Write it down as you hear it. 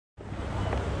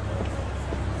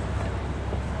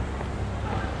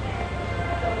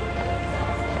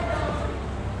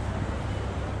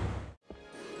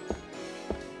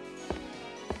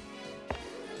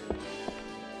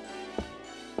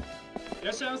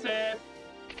relationship.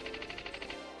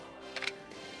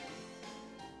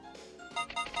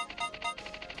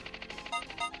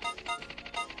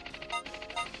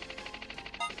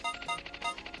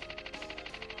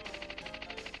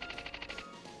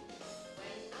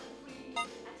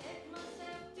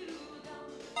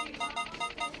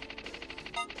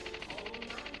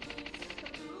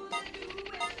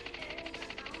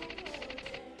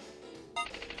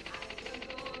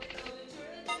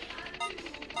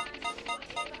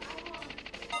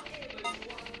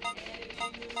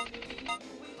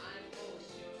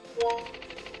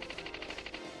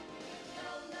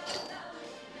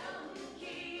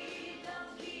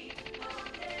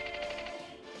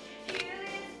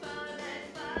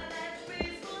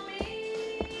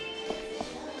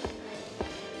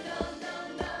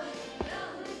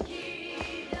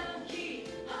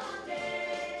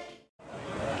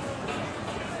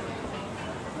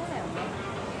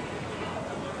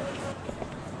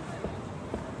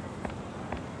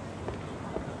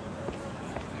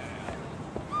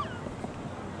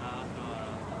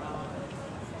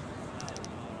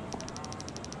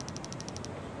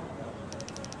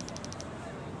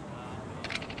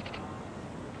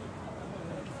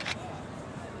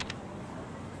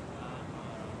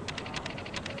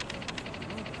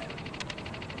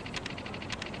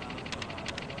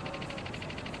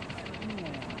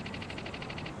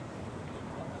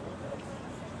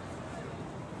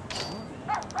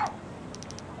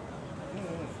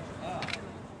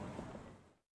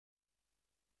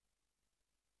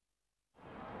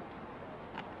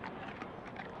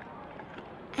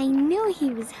 I knew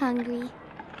he was hungry.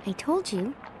 I told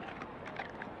you.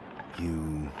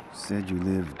 You said you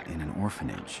lived in an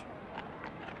orphanage.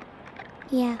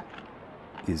 Yeah,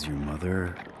 Is your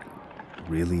mother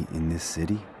really in this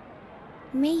city?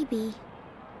 maybe.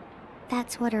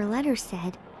 That's what her letter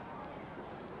said.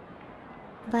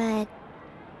 But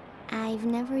I've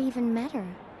never even met her.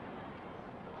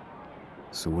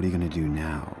 So what are you gonna do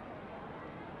now?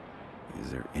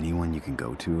 Is there anyone you can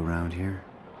go to around here?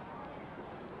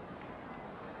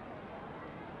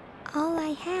 All I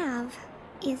have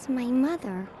is my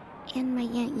mother and my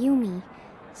Aunt Yumi,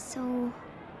 so...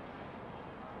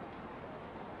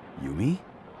 Yumi?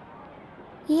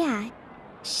 Yeah,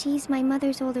 she's my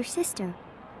mother's older sister.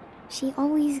 She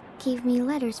always gave me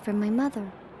letters from my mother.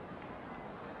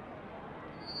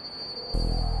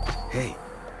 Hey,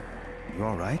 you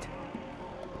alright?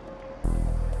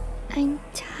 I'm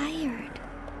tired.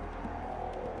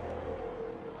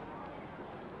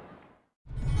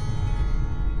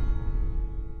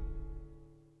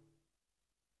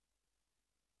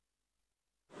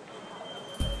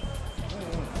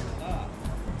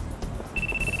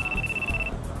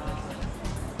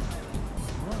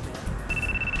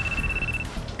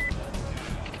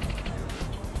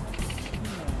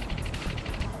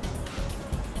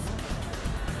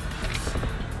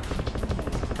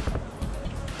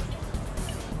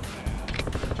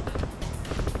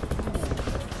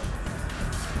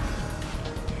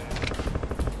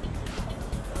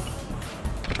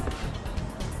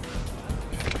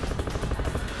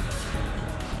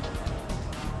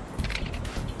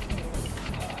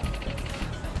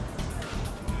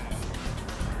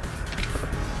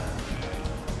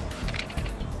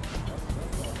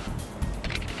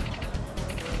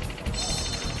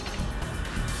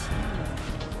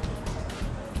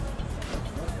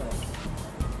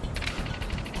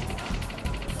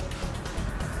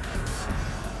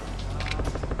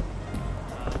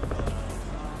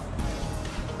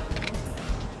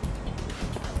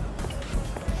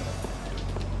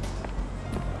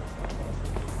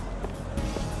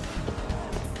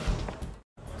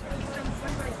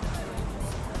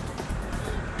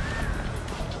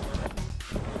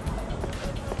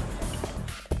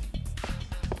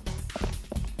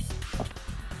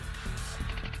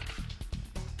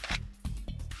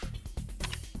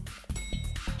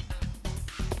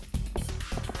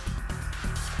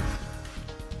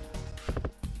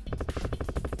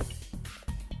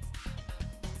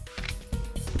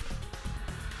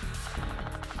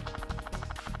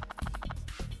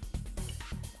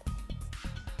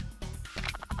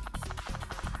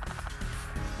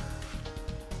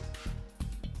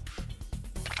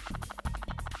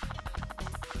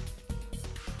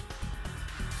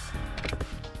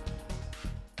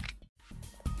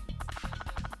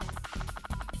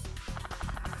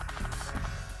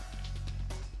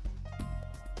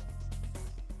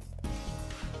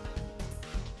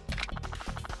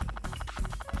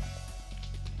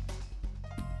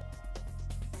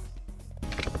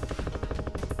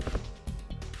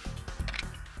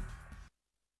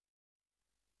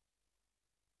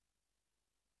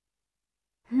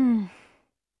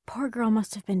 Poor girl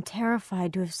must have been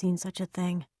terrified to have seen such a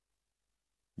thing.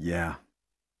 Yeah.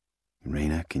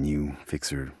 Reina, can you fix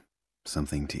her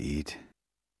something to eat?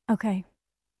 Okay.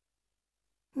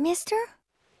 Mister?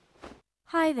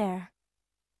 Hi there.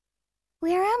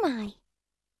 Where am I?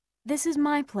 This is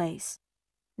my place.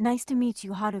 Nice to meet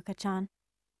you, Haruka-chan.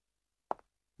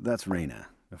 That's Reina,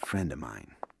 a friend of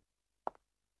mine.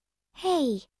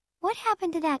 Hey, what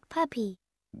happened to that puppy?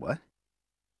 What?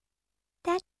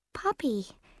 That puppy.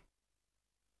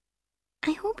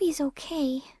 I hope he's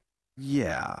okay.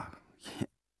 Yeah.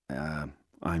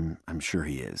 I'm sure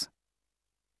he is.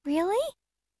 Really?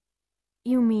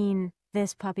 You mean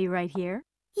this puppy right here?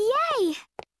 Yay!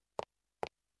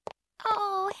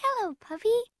 Oh, hello, puppy.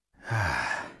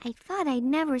 I thought I'd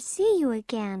never see you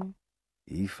again.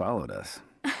 He followed us.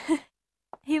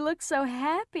 He looks so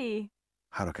happy.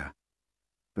 Haruka,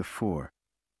 before,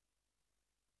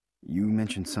 you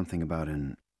mentioned something about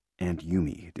an Aunt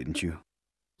Yumi, didn't you?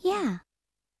 Yeah.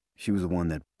 She was the one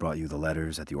that brought you the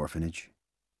letters at the orphanage?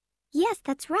 Yes,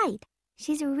 that's right.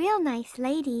 She's a real nice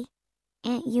lady.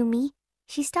 Aunt Yumi.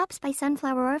 She stops by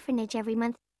Sunflower Orphanage every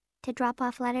month to drop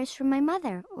off letters from my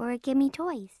mother or give me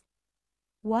toys.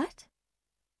 What?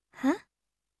 Huh?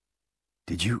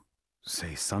 Did you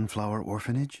say Sunflower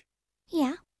Orphanage?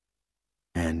 Yeah.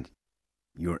 And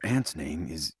your aunt's name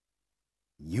is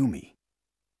Yumi.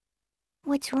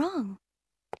 What's wrong?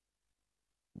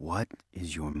 What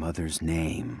is your mother's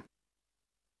name?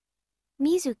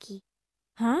 Mizuki.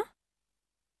 Huh?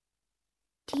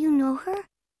 Do you know her?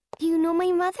 Do you know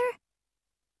my mother?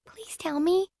 Please tell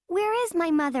me, where is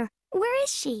my mother? Where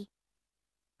is she?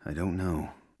 I don't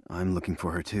know. I'm looking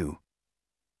for her too.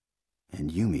 And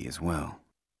Yumi as well.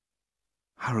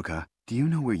 Haruka, do you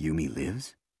know where Yumi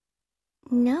lives?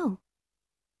 No.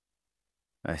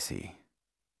 I see.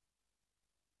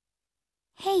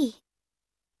 Hey,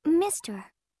 mister,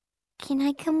 can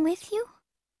I come with you?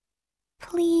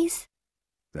 Please?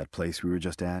 That place we were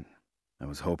just at? I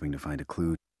was hoping to find a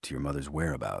clue to your mother's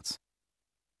whereabouts.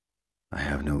 I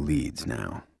have no leads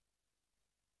now.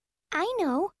 I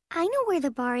know where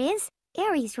the bar is.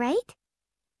 Aries, right?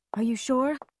 Are you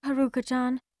sure,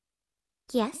 Haruka-chan?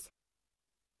 Yes.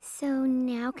 So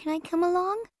now can I come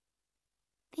along?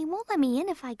 They won't let me in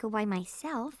if I go by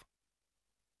myself.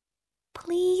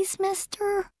 Please,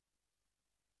 mister?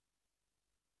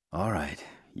 All right,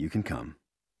 you can come.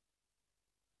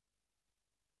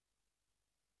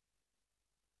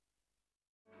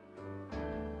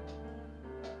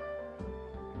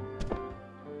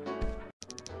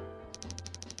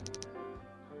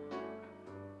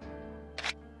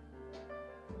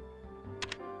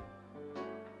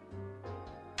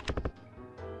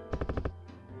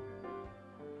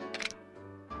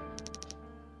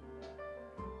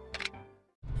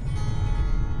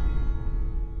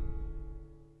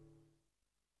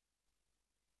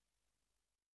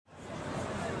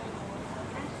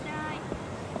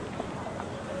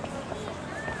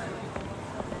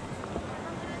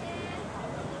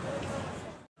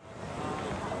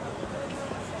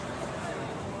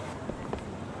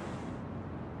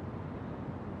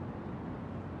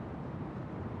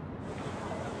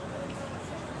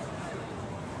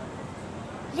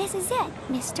 This is it,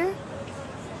 mister.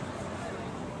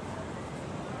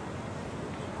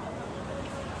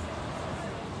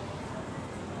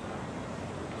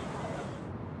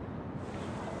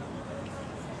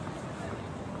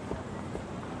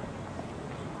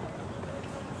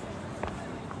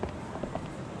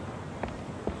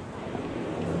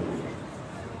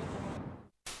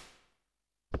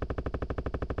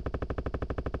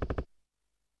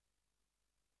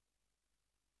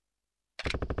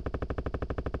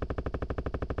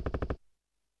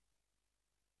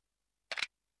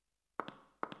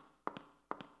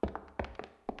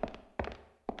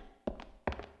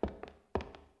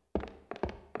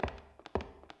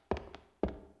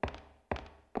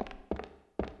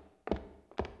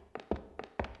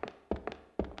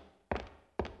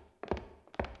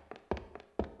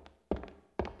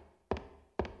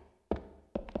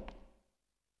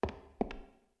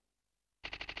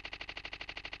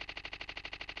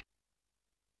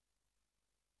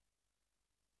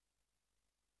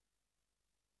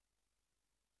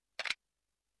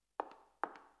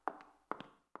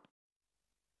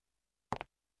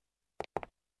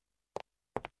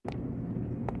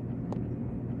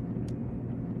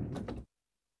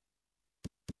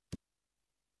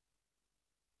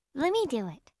 Let me do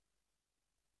it.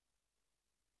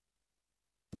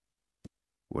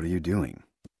 What are you doing?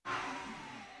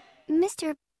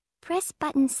 Mister, press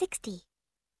button 60.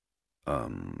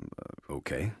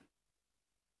 Okay.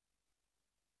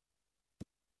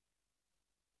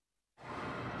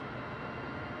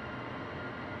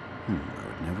 I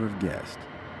would never have guessed.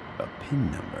 A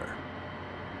PIN number.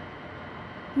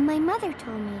 My mother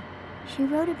told me. She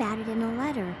wrote about it in a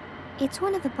letter. It's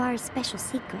one of the bar's special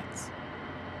secrets.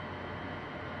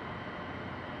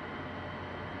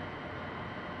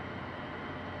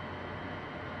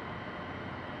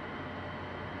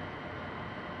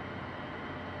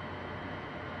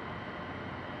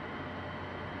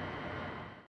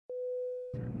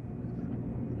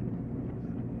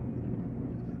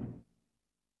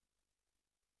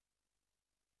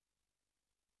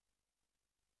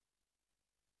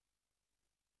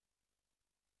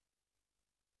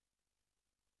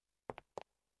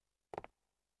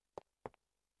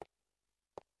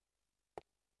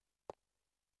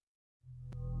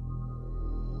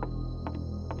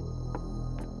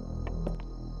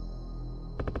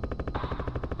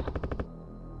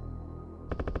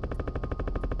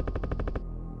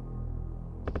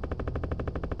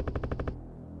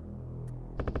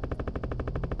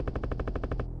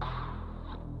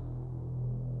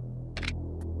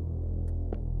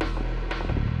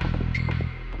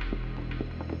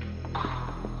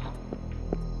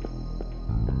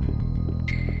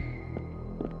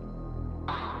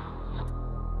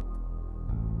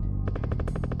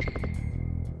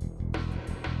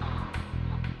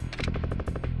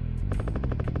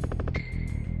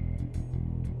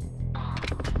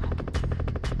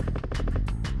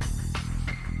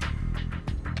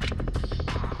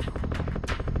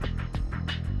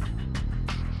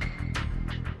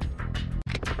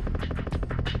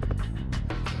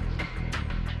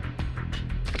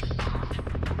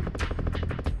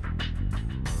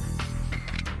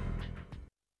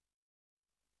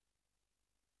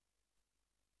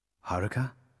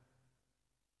 Haruka?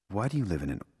 Why do you live in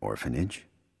an orphanage?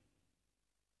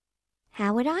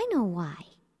 How would I know why?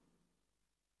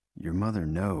 Your mother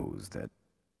knows that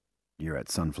you're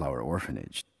at Sunflower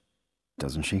Orphanage,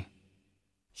 doesn't she?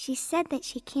 She said that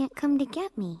she can't come to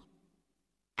get me.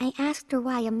 I asked her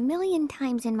why 1,000,000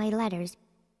 times in my letters,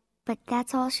 but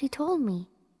that's all she told me.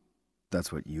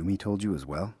 That's what Yumi told you as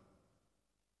well?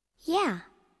 Yeah.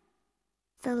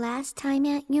 The last time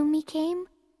Aunt Yumi came,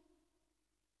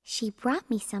 she brought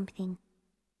me something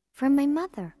from my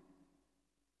mother.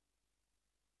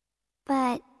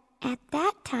 But at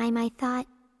that time I thought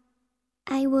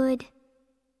I would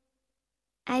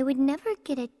never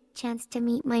get a chance to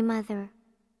meet my mother.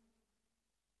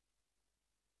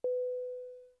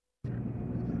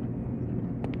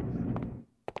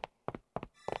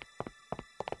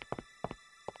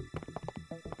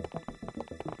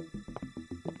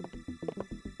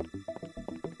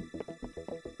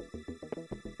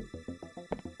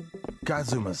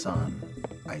 Kazuma-san,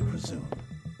 I presume,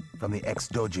 from the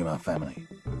ex-Dojima family.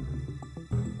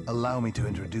 Allow me to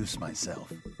introduce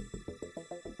myself.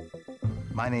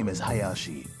 My name is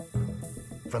Hayashi,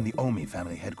 from the Omi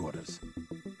family headquarters.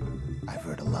 I've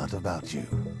heard a lot about you.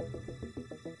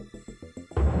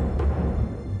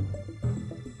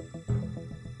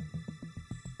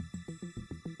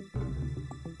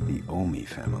 The Omi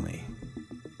family.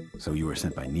 So you were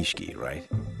sent by Nishiki, right?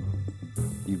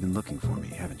 You've been looking for me,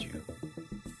 haven't you?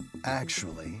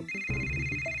 Actually...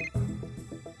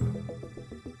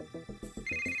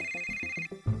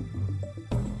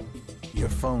 Your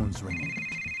phone's ringing.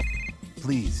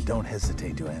 Please don't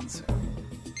hesitate to answer.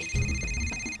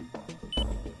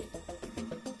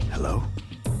 Hello?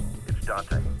 It's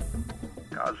Dante.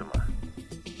 Kazuma.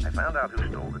 I found out who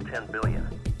stole the 10 billion.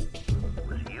 It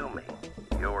was Yumi.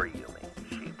 Your Yumi.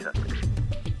 She took it.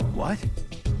 What?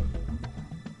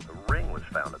 The ring was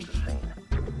found at the scene.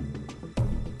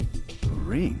 A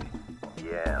ring?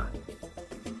 Yeah.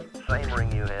 Same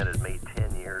ring you handed me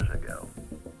 10 years ago.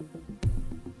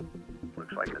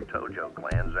 Looks like the Tojo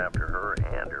clan's after her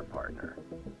and her partner.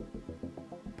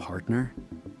 Partner?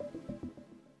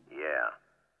 Yeah.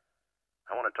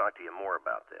 I want to talk to you more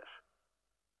about this.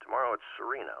 Tomorrow it's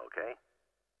Serena, okay?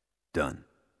 Done.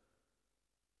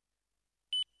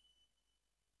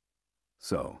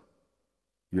 So,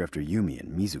 you're after Yumi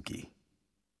and Mizuki.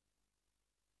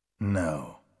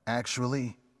 No.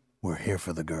 Actually, we're here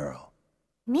for the girl.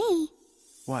 Me?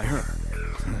 Why her?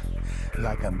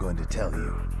 Like I'm going to tell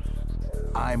you.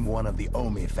 I'm one of the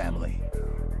Omi family.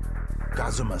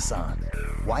 Kazuma-san,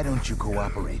 why don't you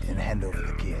cooperate and hand over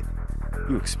the kid?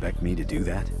 You expect me to do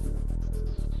that?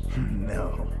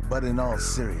 No, but in all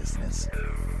seriousness,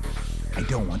 I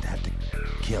don't want to have to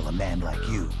kill a man like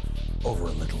you over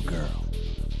a little girl.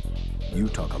 You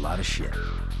talk a lot of shit,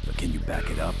 but can you back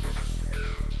it up?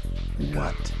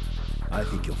 What? I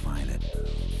think you'll find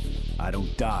it. I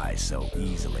don't die so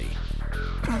easily.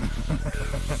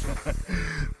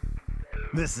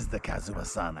 This is the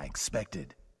Kazuma-san I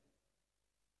expected.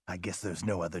 I guess there's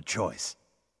no other choice.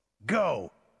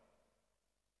 Go!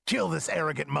 Kill this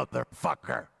arrogant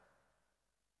motherfucker!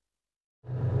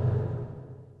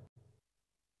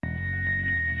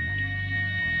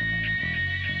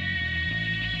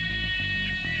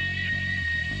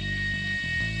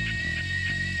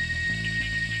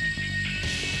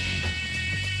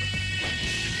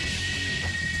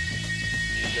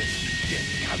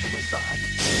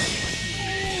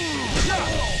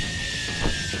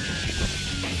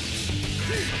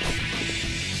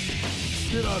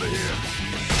 Get out of here.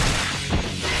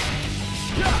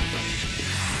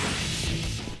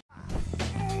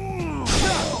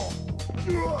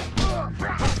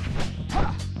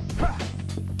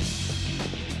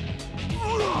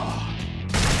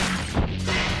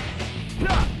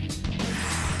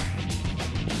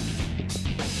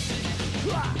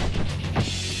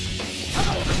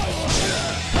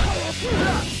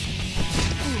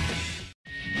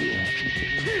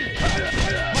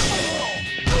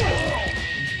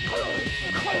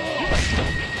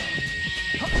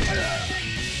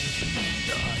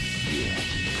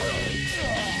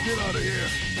 Get out of here.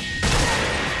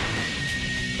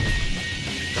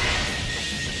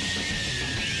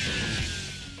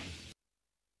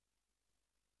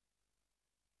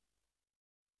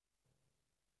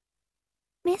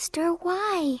 Mister,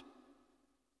 why?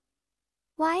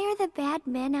 Why are the bad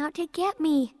men out to get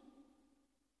me?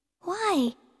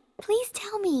 Why? Please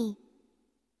tell me.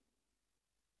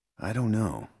 I don't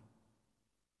know.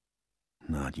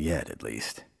 Not yet, at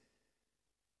least.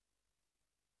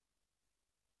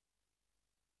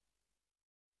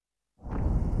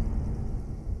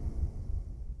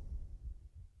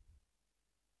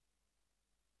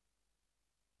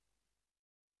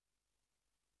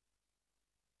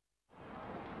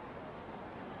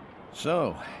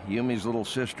 So, Yumi's little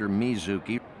sister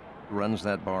Mizuki runs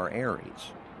that bar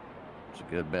Ares. It's a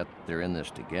good bet they're in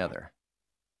this together.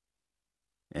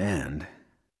 And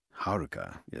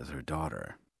Haruka is her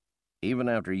daughter. Even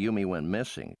after Yumi went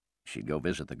missing, she'd go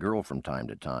visit the girl from time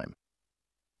to time.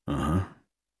 Uh-huh.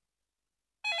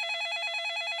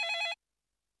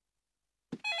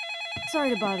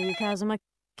 Sorry to bother you, Kazuma.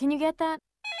 Can you get that?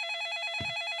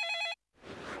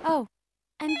 Oh,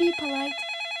 and be polite.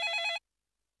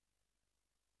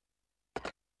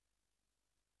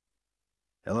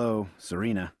 Hello,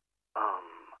 Serena.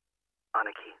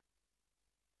 Aniki.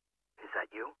 Is that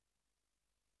you?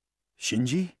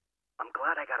 Shinji? I'm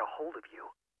glad I got a hold of you.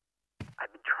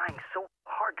 I've been trying so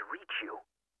hard to reach you.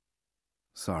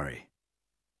 Sorry.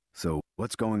 So,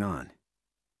 what's going on?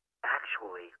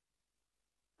 Actually,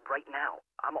 right now,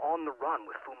 I'm on the run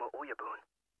with Fuma Oyabun.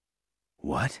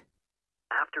 What?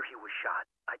 After he was shot,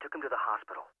 I took him to the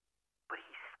hospital, but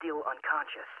he's still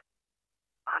unconscious.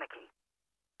 Aniki,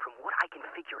 from what I can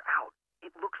figure out, it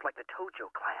looks like the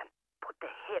Tojo clan put the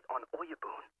hit on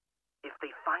Oyabun. If they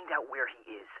find out where he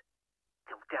is,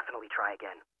 they'll definitely try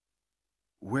again.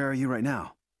 Where are you right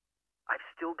now? I've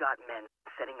still got men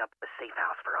setting up a safe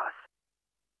house for us.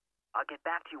 I'll get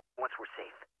back to you once we're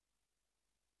safe.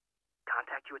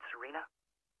 Contact you at Serena?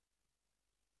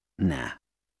 Nah.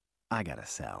 I gotta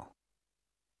sell.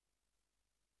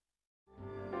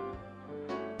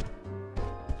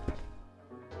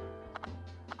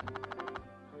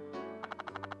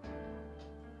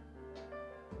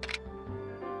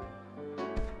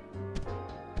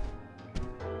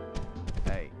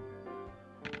 Hey.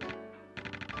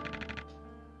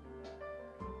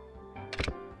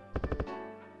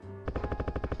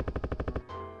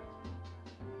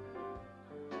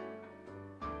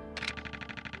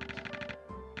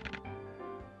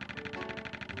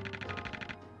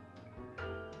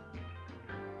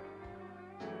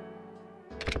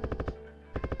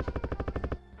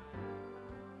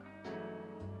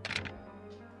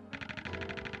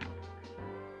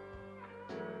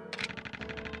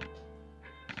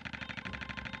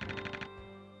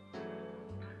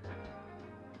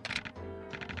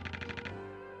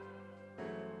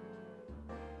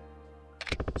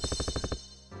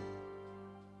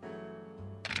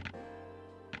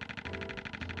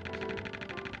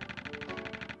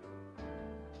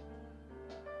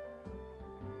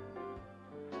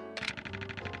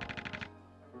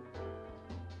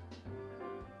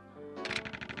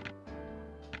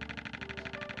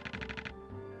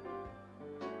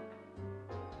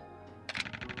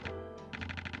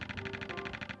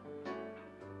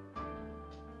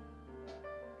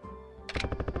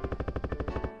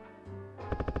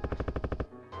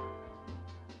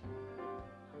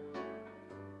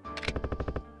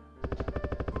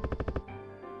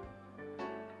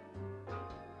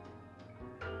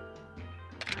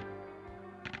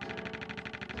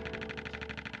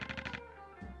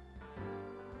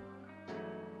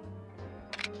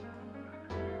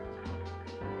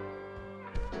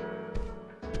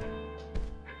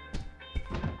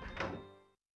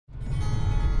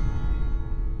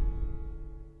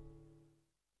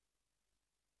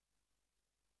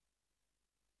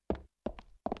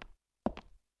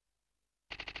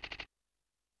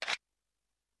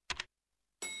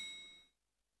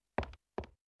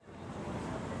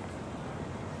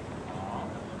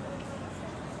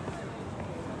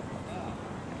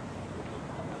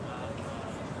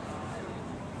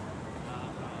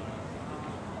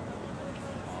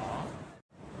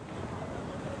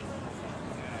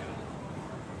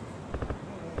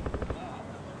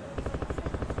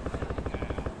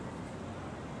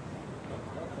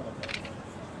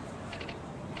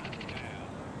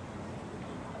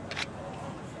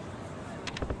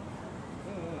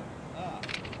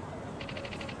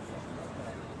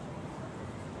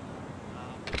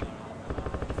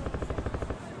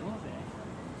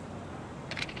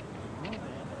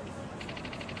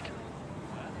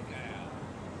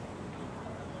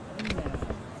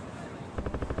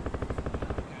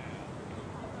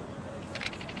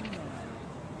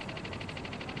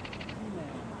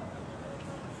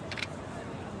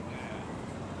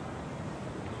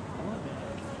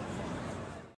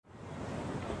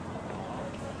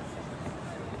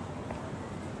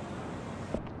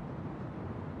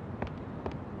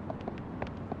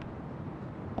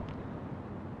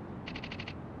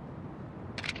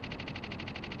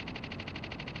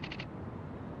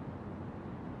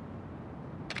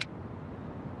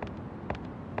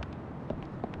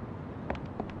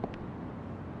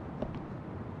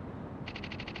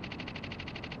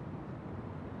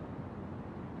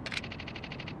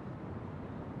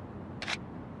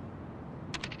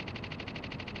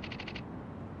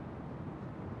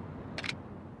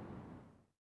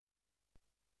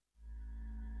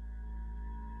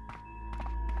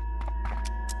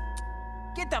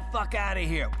 the fuck out of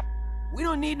here. We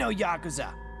don't need no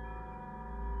Yakuza.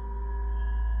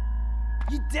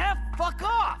 You deaf? Fuck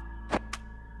off!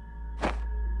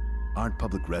 Aren't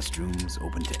public restrooms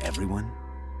open to everyone?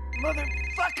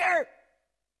 Motherfucker!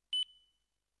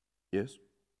 Yes?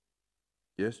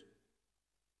 Yes?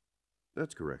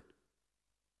 That's correct.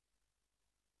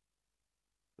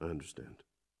 I understand.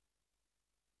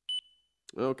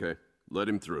 Okay, let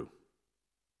him through.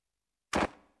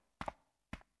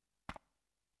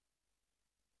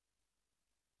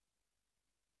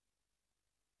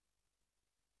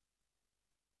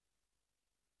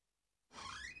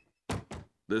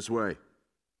 This way.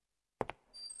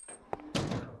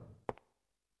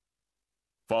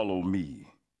 Follow me,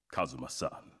 Kazuma-san.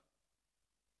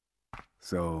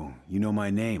 So, you know my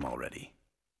name already.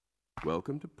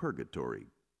 Welcome to Purgatory,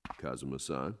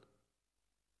 Kazuma-san.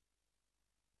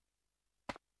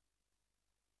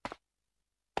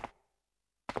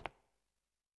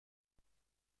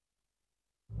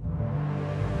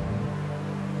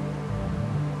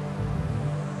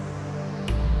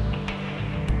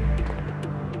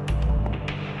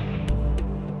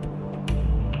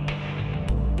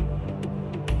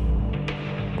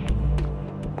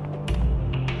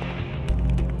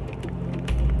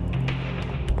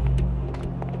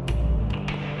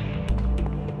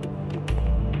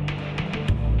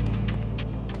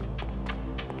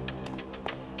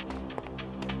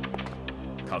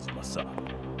 Kazuma-san,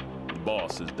 the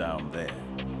boss is down there,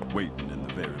 waiting in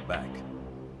the very back.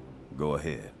 Go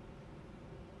ahead.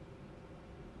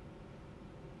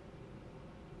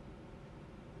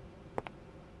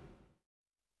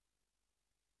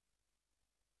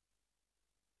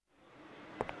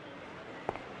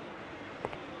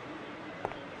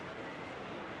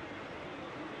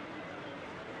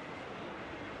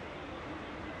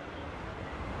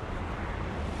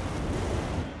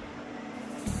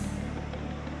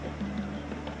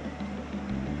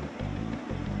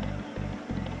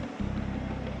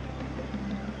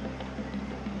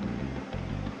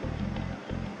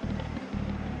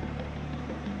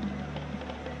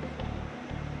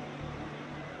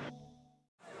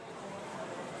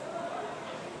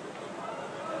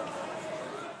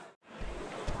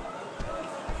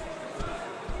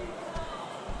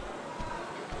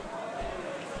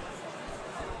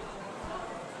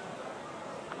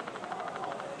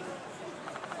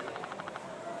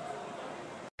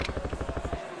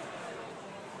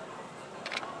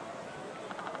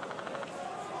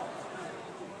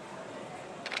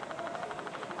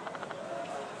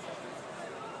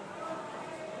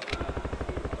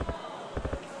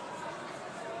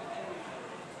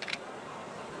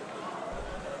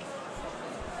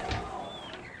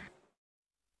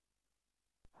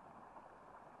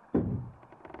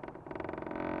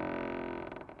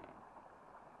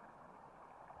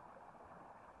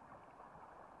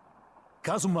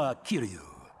 Kazuma Kiryu,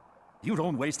 you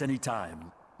don't waste any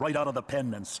time. Right out of the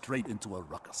pen and straight into a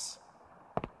ruckus.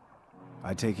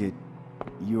 I take it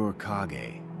you're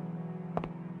Kage.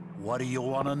 What do you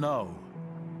want to know?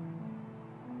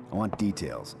 I want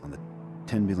details on the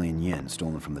 10 billion yen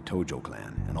stolen from the Tojo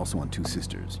clan, and also on two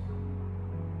sisters,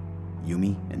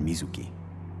 Yumi and Mizuki.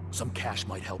 Some cash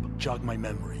might help jog my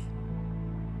memory.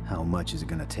 How much is it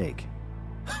gonna take?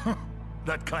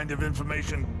 That kind of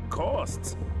information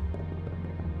costs.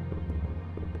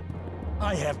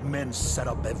 I have men set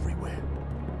up everywhere.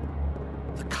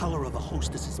 The color of a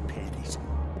hostess's panties.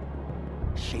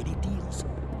 Shady deals.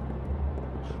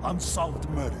 Unsolved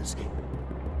murders.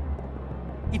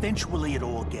 Eventually it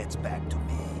all gets back to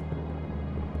me.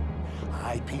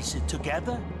 I piece it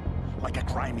together like a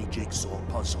grimy jigsaw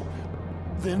puzzle,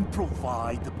 then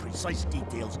provide the precise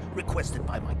details requested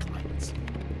by my clients.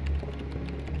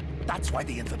 That's why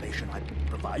the information I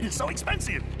provide is so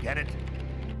expensive, get it?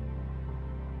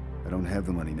 I don't have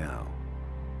the money now,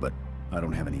 but I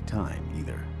don't have any time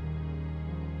either.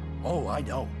 Oh, I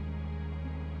know.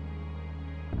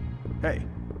 Hey.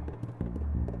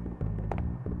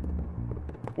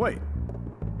 Wait.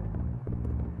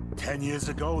 10 years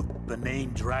ago, the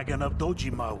name Dragon of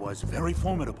Dojima was very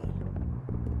formidable.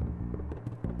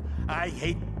 I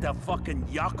hate the fucking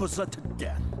Yakuza to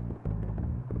death.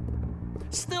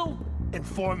 Still,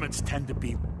 informants tend to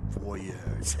be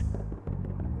voyeurs.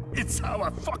 It's our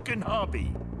fucking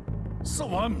hobby.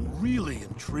 So I'm really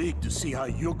intrigued to see how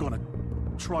you're gonna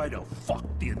try to fuck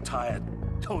the entire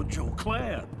Tojo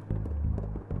clan.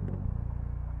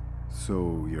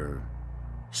 So you're...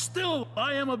 Still,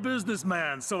 I am a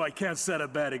businessman, so I can't set a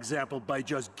bad example by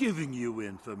just giving you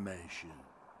information.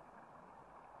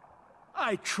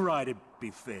 I try to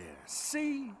be fair,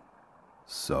 see?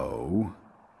 So?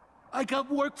 I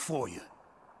got work for you.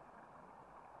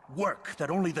 Work that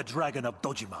only the Dragon of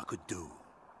Dojima could do.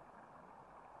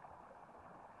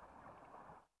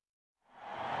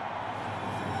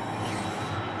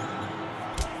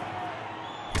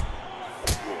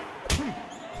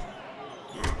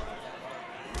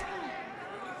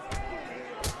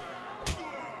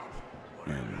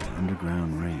 An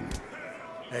underground ring.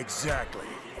 Exactly.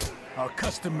 Our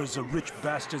customers are rich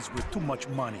bastards with too much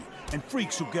money, and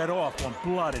freaks who get off on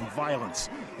blood and violence.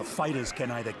 The fighters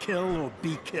can either kill or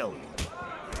be killed.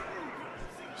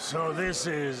 So this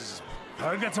is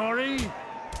purgatory?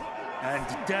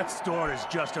 And death's door is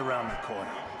just around the corner.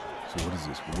 So what is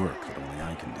this work that only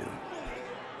I can do?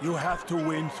 You have to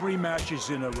win 3 matches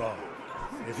in a row.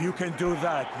 If you can do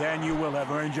that, then you will have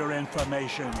earned your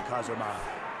information, Kazuma.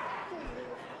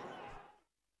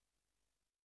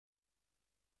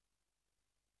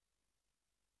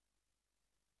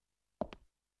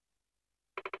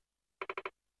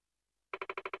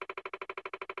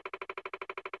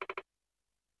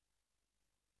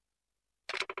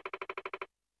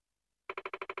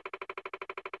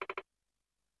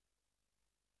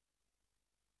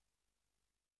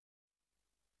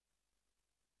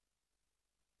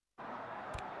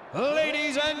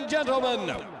 Ladies and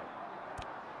gentlemen,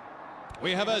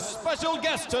 we have a special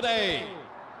guest today.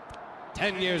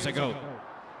 10 years ago,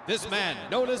 this man,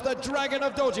 known as the Dragon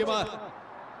of Dojima,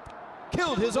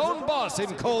 killed his own boss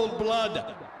in cold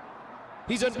blood.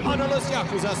 He's an honorless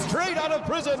Yakuza straight out of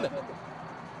prison.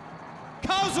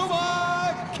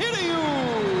 Kazuma Kiryu!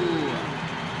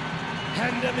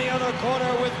 And in the other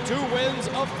corner with 2 wins,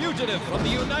 a fugitive from the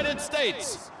United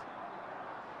States.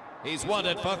 He's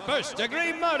wanted for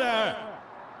first-degree murder.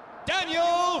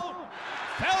 Daniel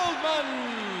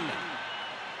Feldman!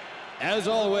 As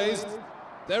always,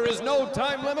 there is no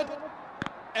time limit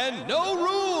and no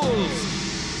rules.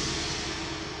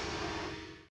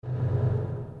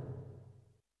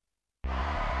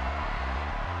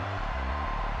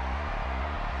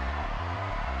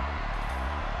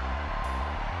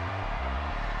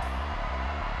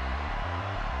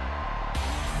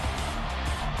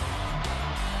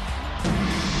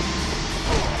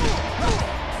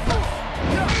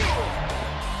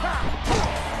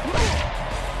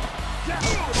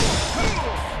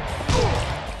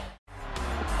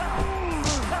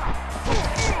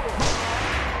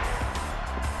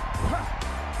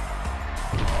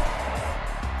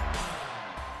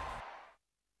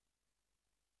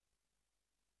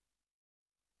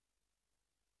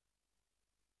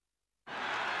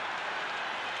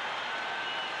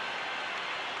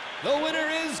 The winner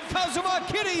is Kazuma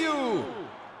Kiryu,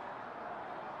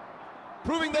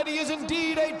 proving that he is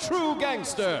indeed a true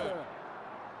gangster.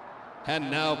 And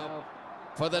now,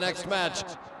 for the next match,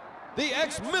 the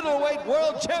ex-middleweight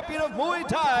world champion of Muay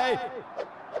Thai,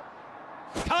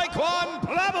 Kaikwan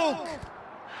Plavuk.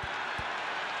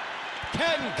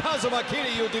 Can Kazuma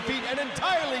Kiryu defeat an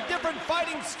entirely different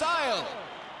fighting style?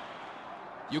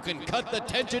 You can cut the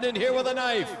tension in here with a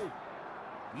knife.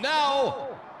 Now,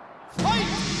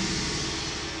 fight!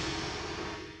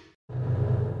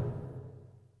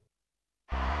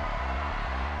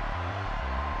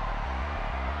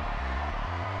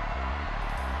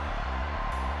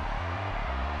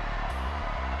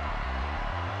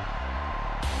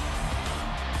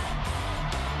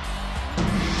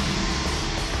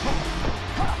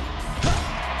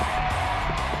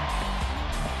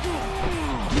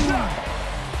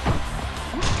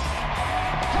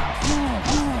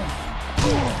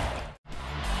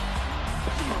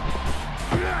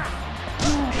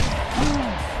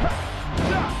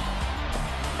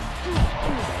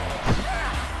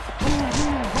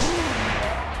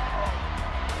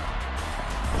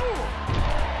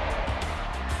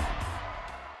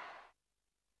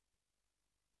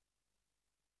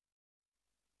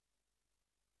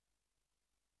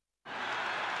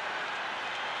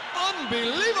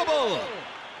 Unbelievable!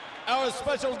 Our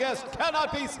special guest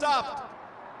cannot be stopped.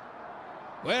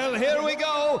 Well, here we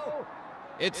go.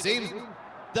 It seems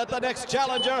that the next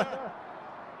challenger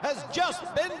has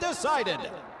just been decided.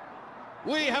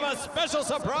 We have a special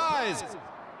surprise.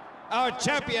 Our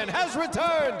champion has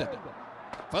returned.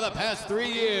 For the past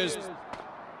 3 years,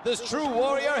 this true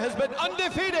warrior has been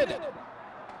undefeated.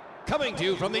 Coming to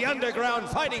you from the underground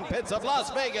fighting pits of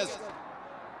Las Vegas,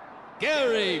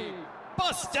 Gary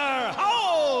Buster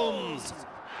Holmes!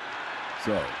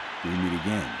 So, we meet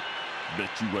again. Bet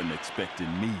you wasn't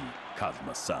expecting me,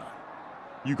 Kazuma-san.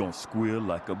 You gonna squeal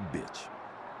like a bitch,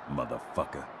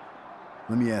 motherfucker.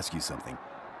 Let me ask you something.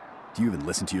 Do you even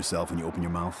listen to yourself when you open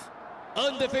your mouth?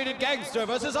 Undefeated gangster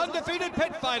versus undefeated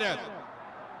pit fighter.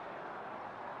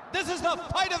 This is the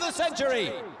fight of the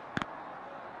century.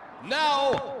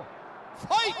 Now,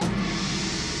 Fight!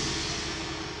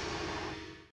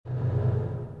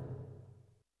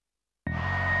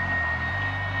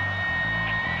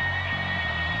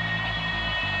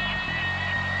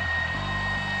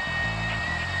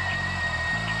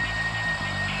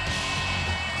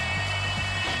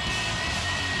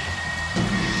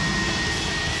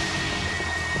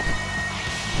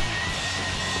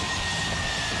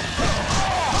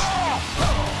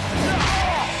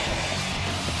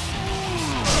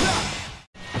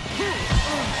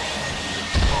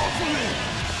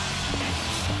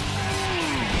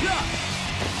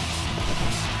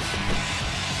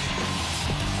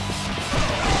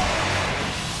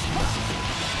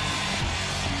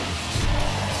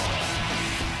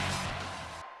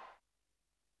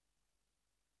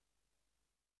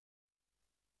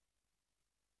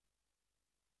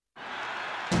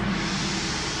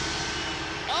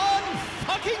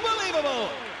 Unbelievable!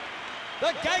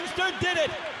 The gangster did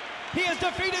it! He has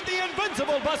defeated the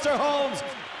invincible Buster Holmes!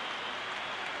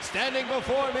 Standing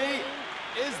before me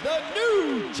is the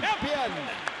new champion!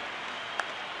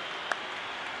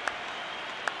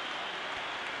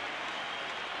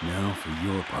 Now for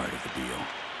your part of the deal.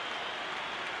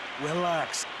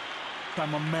 Relax.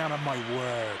 I'm a man of my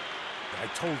word. I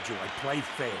told you I'd play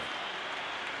fair.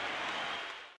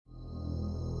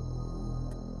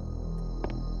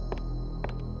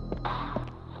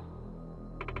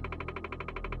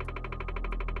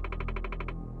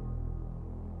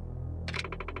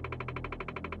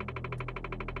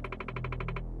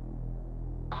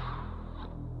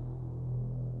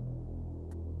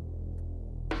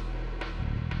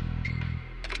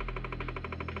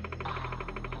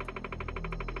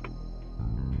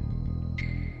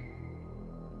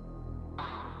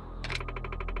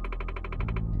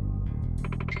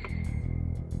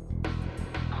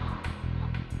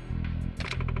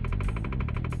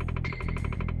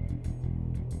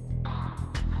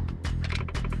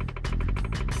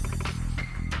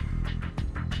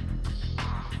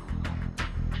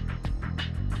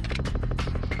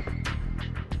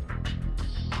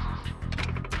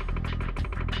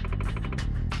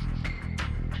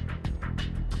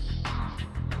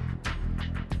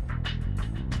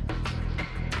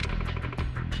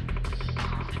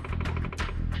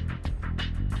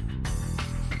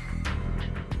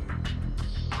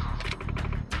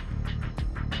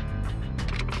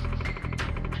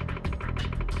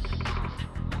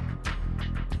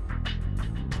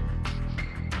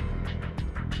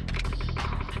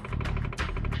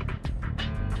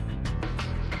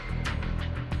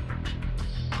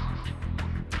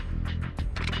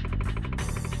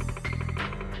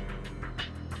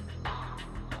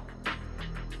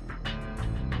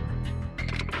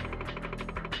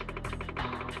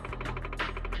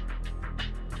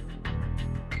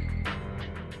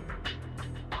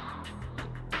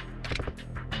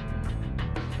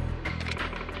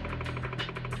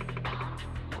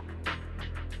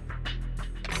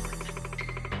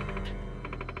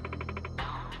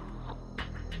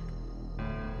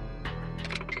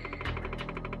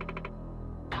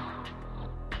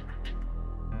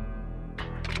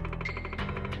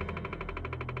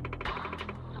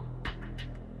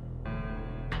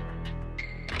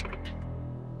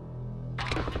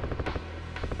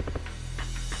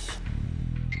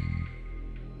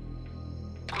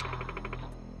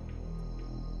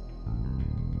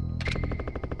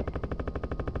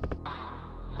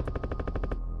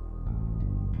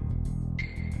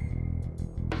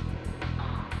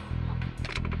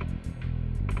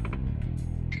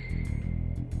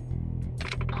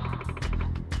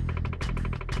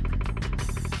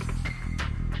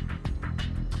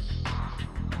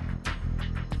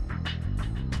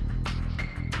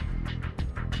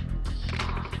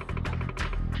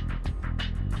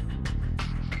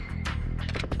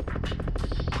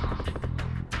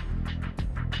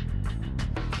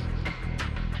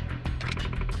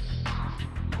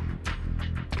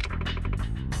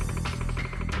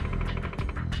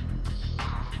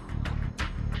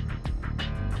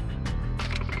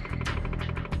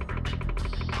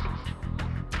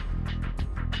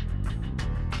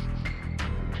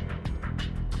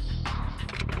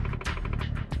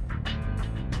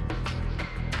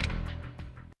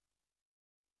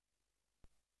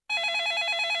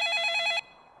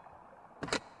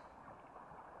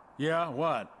 Yeah,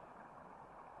 what?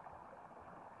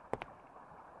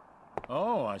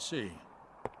 Oh, I see.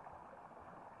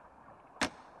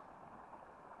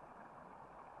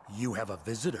 You have a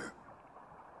visitor.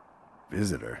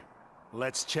 Visitor?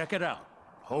 Let's check it out.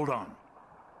 Hold on.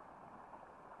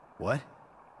 What?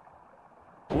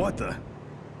 What the?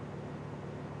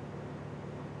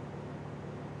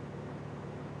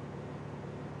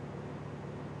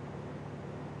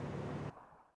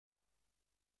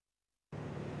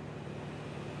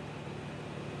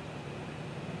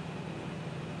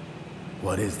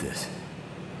 What is this?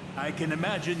 I can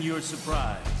imagine you're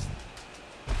surprised.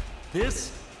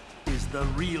 This is the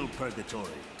real purgatory.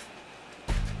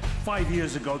 5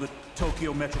 years ago, the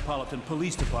Tokyo Metropolitan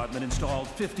Police Department installed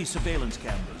 50 surveillance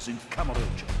cameras in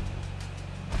Kamurocho.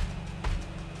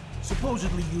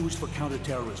 Supposedly used for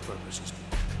counter-terrorist purposes,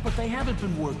 but they haven't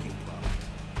been working properly.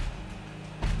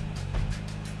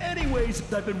 Anyways,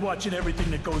 I've been watching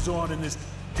everything that goes on in this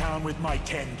town with my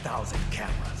 10,000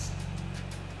 cameras.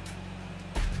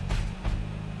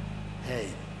 Hey,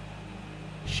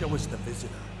 show us the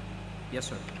visitor. Yes,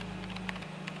 sir.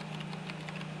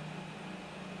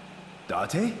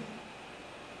 Date?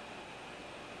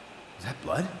 Is that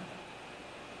blood?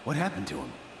 What happened to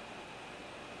him?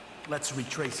 Let's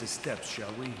retrace his steps,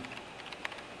 shall we?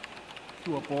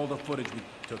 Cue up all the footage we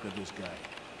took of this guy.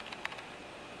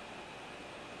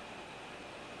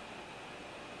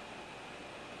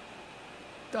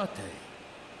 Date.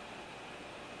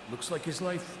 Looks like his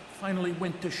life finally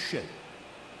went to shit.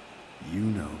 You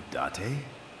know Date?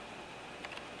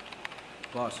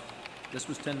 Boss, this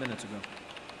was 10 minutes ago.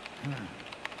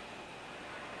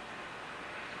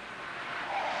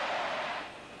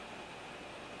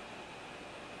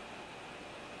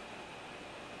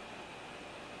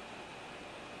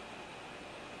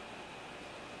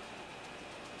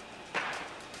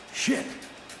 Shit!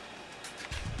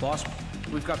 Boss,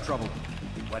 we've got trouble.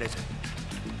 What is it?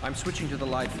 I'm switching to the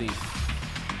live feed.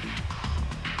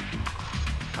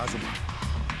 Kazuma.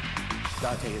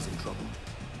 Date is in trouble.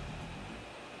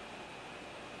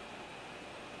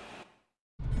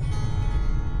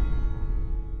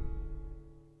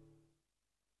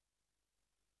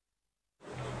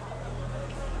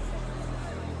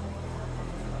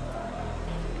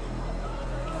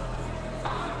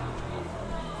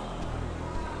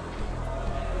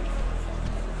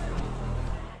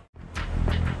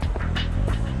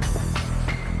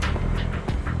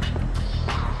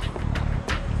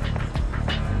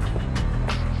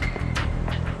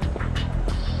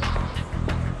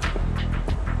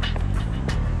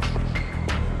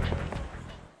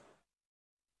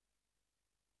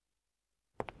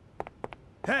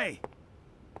 Hey!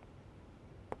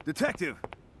 Detective!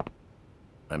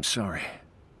 I'm sorry.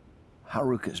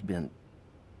 Haruka's been...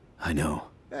 I know.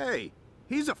 Hey,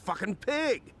 he's a fucking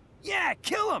pig! Yeah,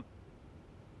 kill him!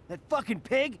 That fucking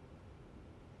pig?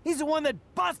 He's the one that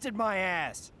busted my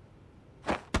ass!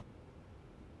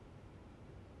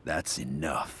 That's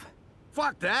enough.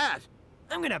 Fuck that!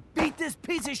 I'm gonna beat this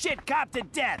piece of shit cop to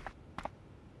death!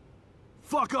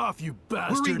 Fuck off, you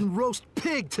bastard! We're eating roast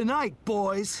pig tonight,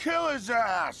 boys! Kill his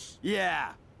ass!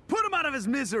 Yeah! Put him out of his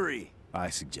misery! I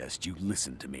suggest you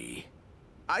listen to me.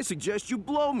 I suggest you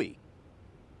blow me.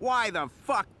 Why the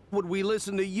fuck would we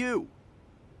listen to you?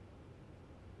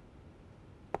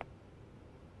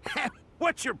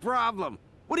 What's your problem?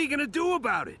 What are you gonna do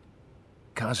about it?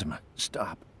 Kazuma,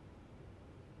 stop.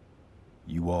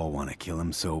 You all want to kill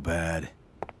him so bad.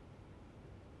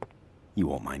 You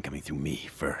won't mind coming through me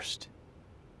first.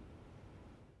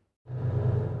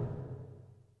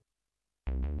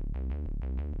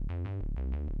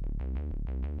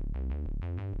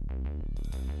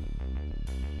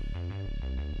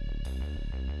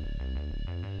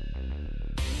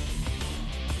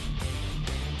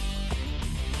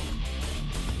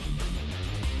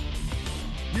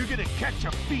 You're gonna catch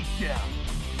your feet down.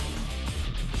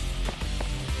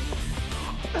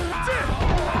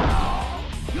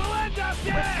 You'll end up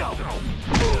dead!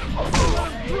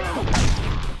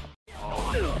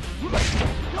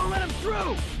 Don't let him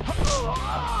through!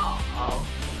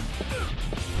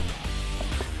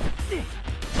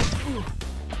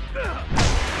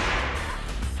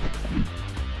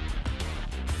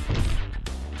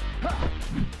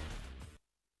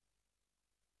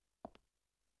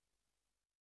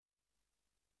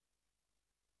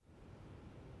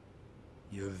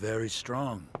 You're very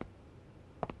strong.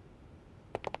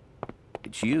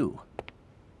 It's you.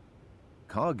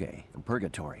 Kage from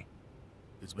Purgatory.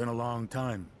 It's been a long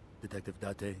time, Detective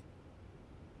Date.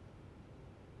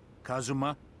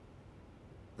 Kazuma,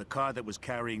 the car that was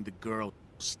carrying the girl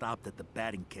stopped at the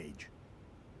batting cage.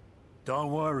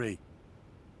 Don't worry.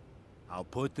 I'll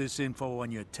put this info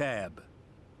on your tab.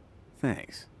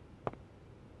 Thanks.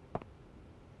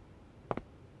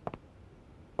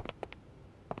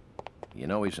 You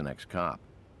know he's an ex-cop.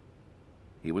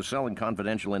 He was selling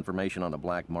confidential information on the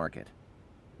black market.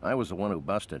 I was the one who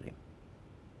busted him.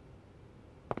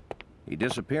 He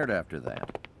disappeared after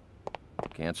that.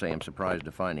 Can't say I'm surprised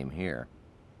to find him here.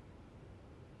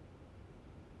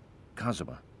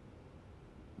 Kazuma,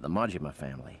 the Majima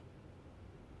family,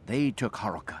 they took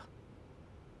Haruka.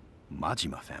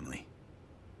 Majima family?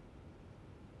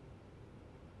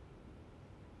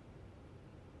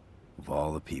 Of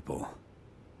all the people,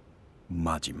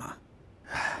 Majima.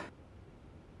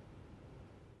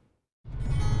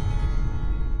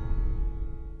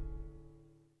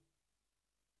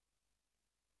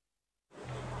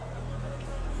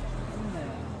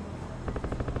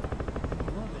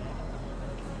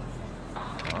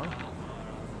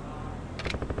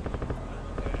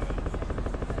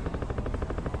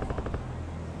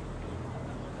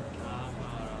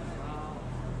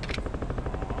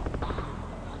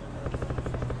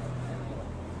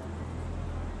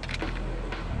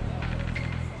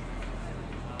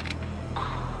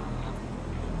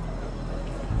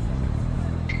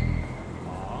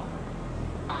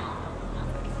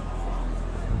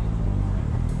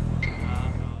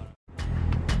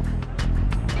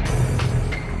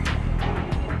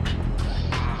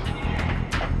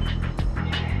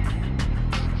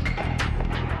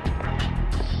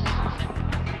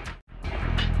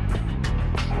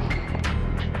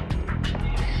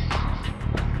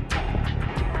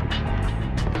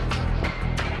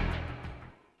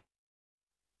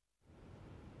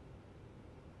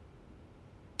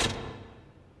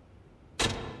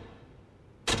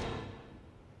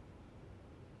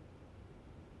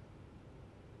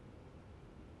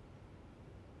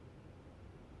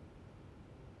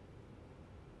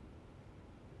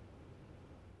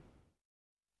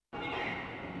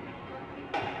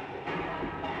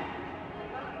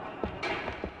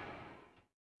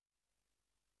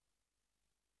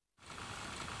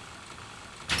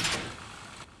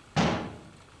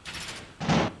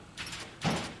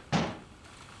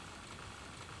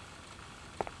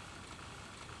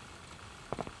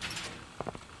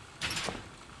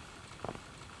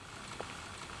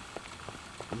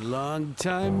 Long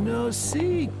time no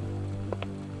see,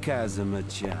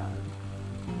 Kazuma-chan.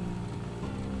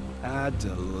 How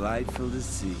delightful to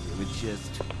see you. It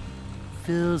just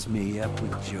fills me up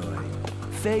with joy.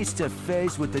 Face to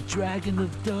face with the Dragon of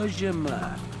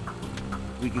Dojima.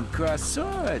 We can cross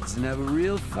swords and have a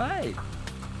real fight.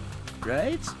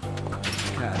 Right?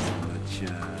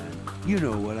 Kazuma-chan. You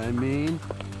know what I mean.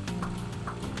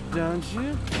 Don't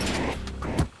you?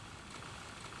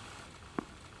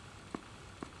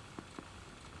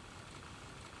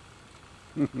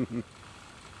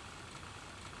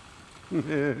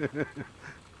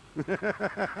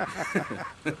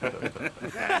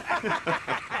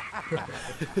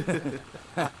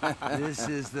 This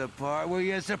is the part where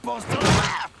you're supposed to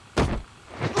laugh!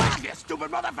 Laugh, you stupid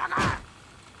motherfucker!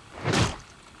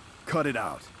 Cut it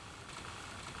out.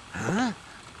 Huh?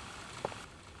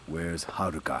 Where's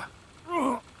Haruka?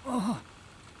 Oh.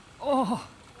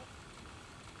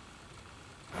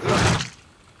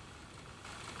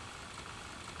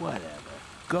 Whatever.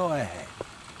 Go ahead.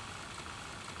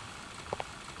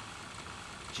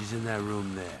 She's in that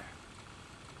room there.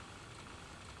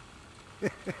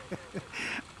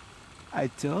 I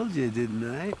told you,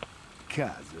 didn't I?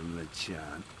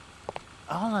 Kazuma-chan.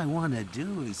 All I want to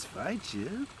do is fight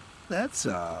you. That's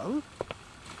all.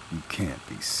 You can't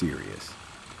be serious.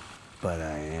 But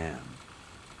I am.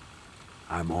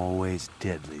 I'm always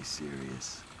deadly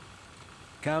serious.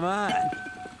 Come on.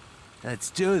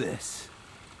 Let's do this.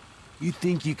 You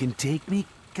think you can take me,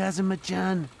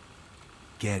 Kazuma-chan?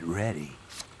 Get ready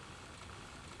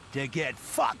to get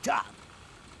fucked up.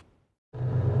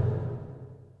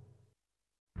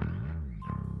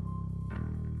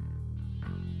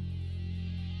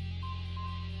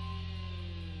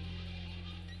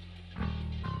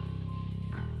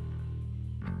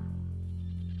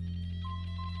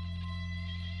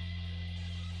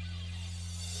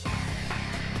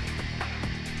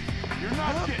 You're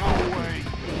not getting away.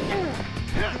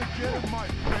 You're gonna get in my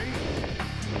face.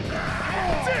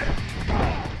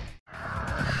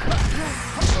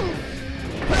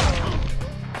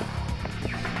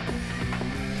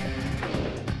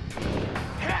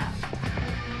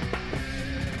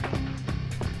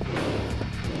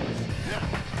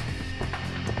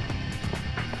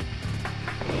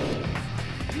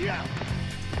 Yeah.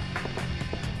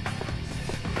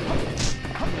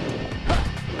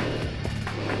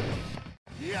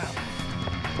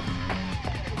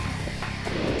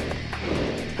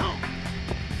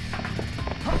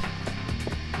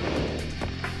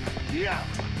 Yeah.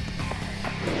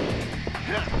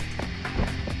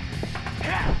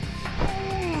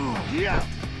 Yeah. Yeah.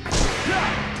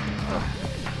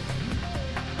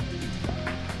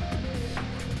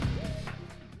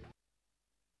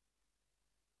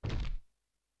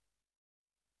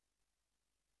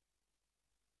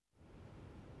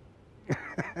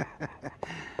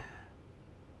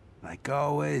 Like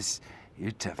always,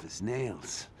 you're tough as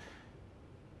nails.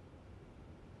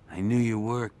 I knew you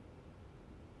were,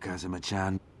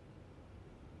 Kazuma-chan.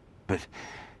 but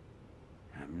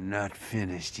I'm not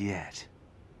finished yet.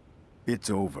 It's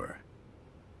over.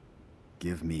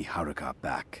 Give me Haruka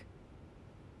back.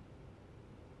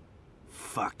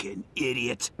 Fucking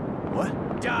idiot.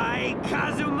 What? Die,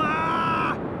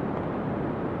 Kazuma!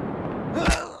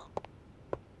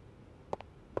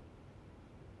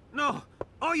 No!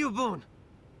 Oyubun!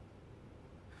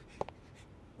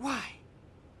 Why?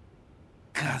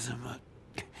 Kazuma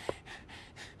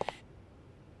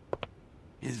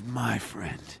is my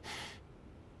friend.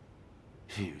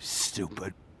 You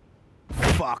stupid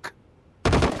fuck.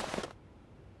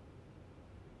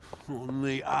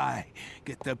 Only I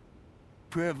get the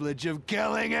privilege of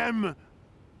killing him.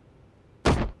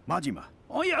 Majima.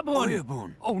 Oyabun!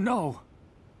 Oyabun. Oh no!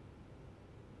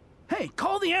 Hey,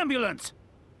 call the ambulance!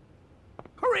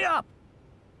 Hurry up!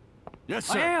 Yes,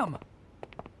 sir. I am!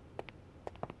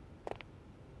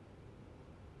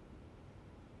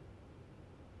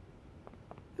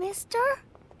 Mister?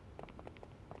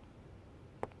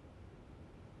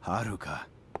 Haruka.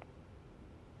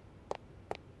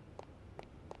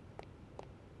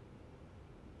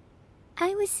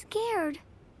 I was scared.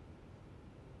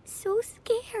 So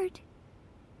scared.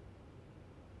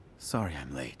 Sorry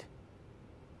I'm late.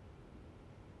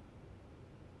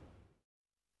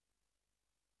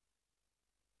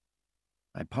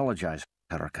 I apologize,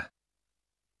 Haruka.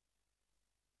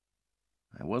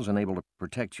 I wasn't able to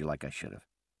protect you like I should have.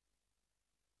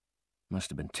 Must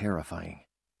have been terrifying.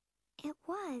 It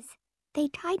was. They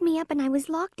tied me up and I was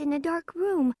locked in a dark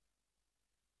room.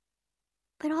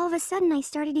 But all of a sudden I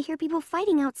started to hear people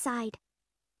fighting outside.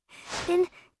 Then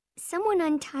someone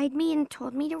untied me and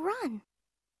told me to run.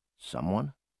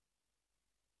 Someone?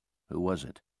 Who was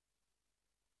it?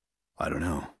 I don't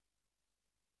know.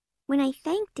 When I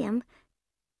thanked him,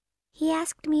 he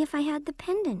asked me if I had the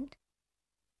pendant.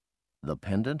 The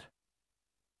pendant?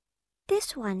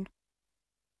 This one.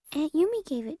 Aunt Yumi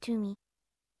gave it to me.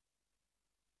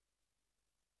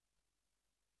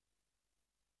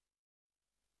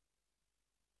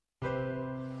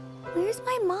 Where's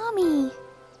my mommy?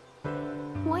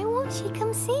 Why won't she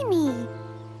come see me?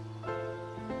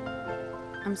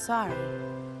 I'm sorry.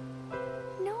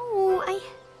 No,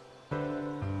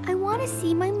 I want to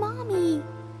see my mommy.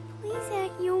 Please,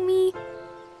 Aunt Yumi.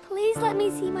 Please let me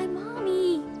see my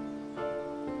mommy.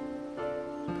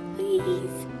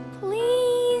 Please,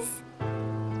 please.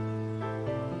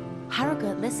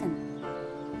 Haruka, listen.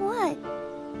 What?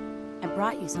 I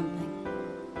brought you something.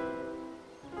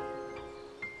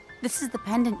 This is the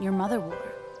pendant your mother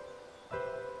wore.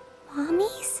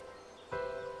 Mommy's?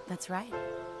 That's right.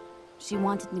 She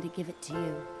wanted me to give it to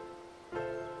you.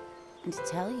 And to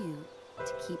tell you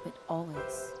to keep it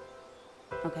always.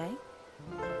 Okay?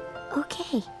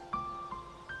 Okay.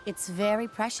 It's very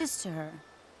precious to her,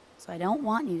 so I don't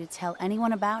want you to tell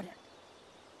anyone about it.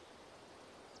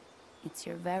 It's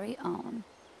your very own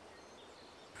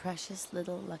precious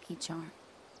little lucky charm.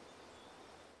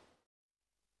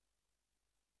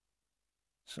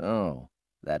 So,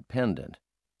 that pendant.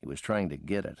 He was trying to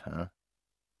get it, huh?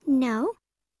 No.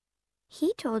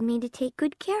 He told me to take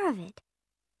good care of it.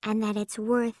 And that it's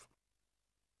worth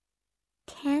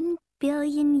 10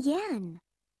 billion yen.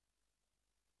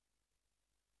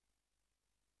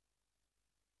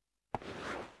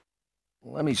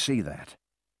 Let me see that.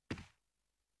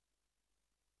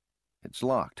 It's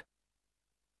locked.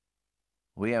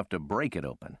 We have to break it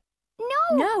open.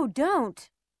 No! No, don't!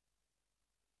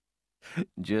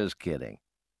 Just kidding.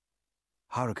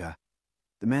 Haruka,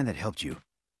 the man that helped you,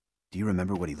 do you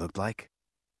remember what he looked like?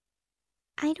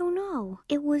 I don't know.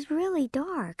 It was really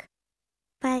dark.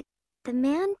 But the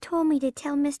man told me to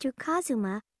tell Mr.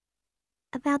 Kazuma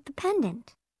about the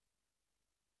pendant.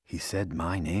 He said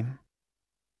my name?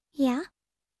 Yeah?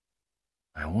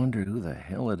 I wonder who the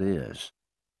hell it is.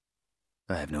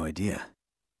 I have no idea.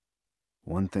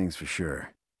 One thing's for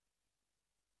sure.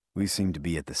 We seem to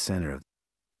be at the center of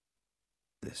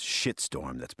this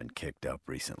shitstorm that's been kicked up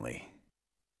recently.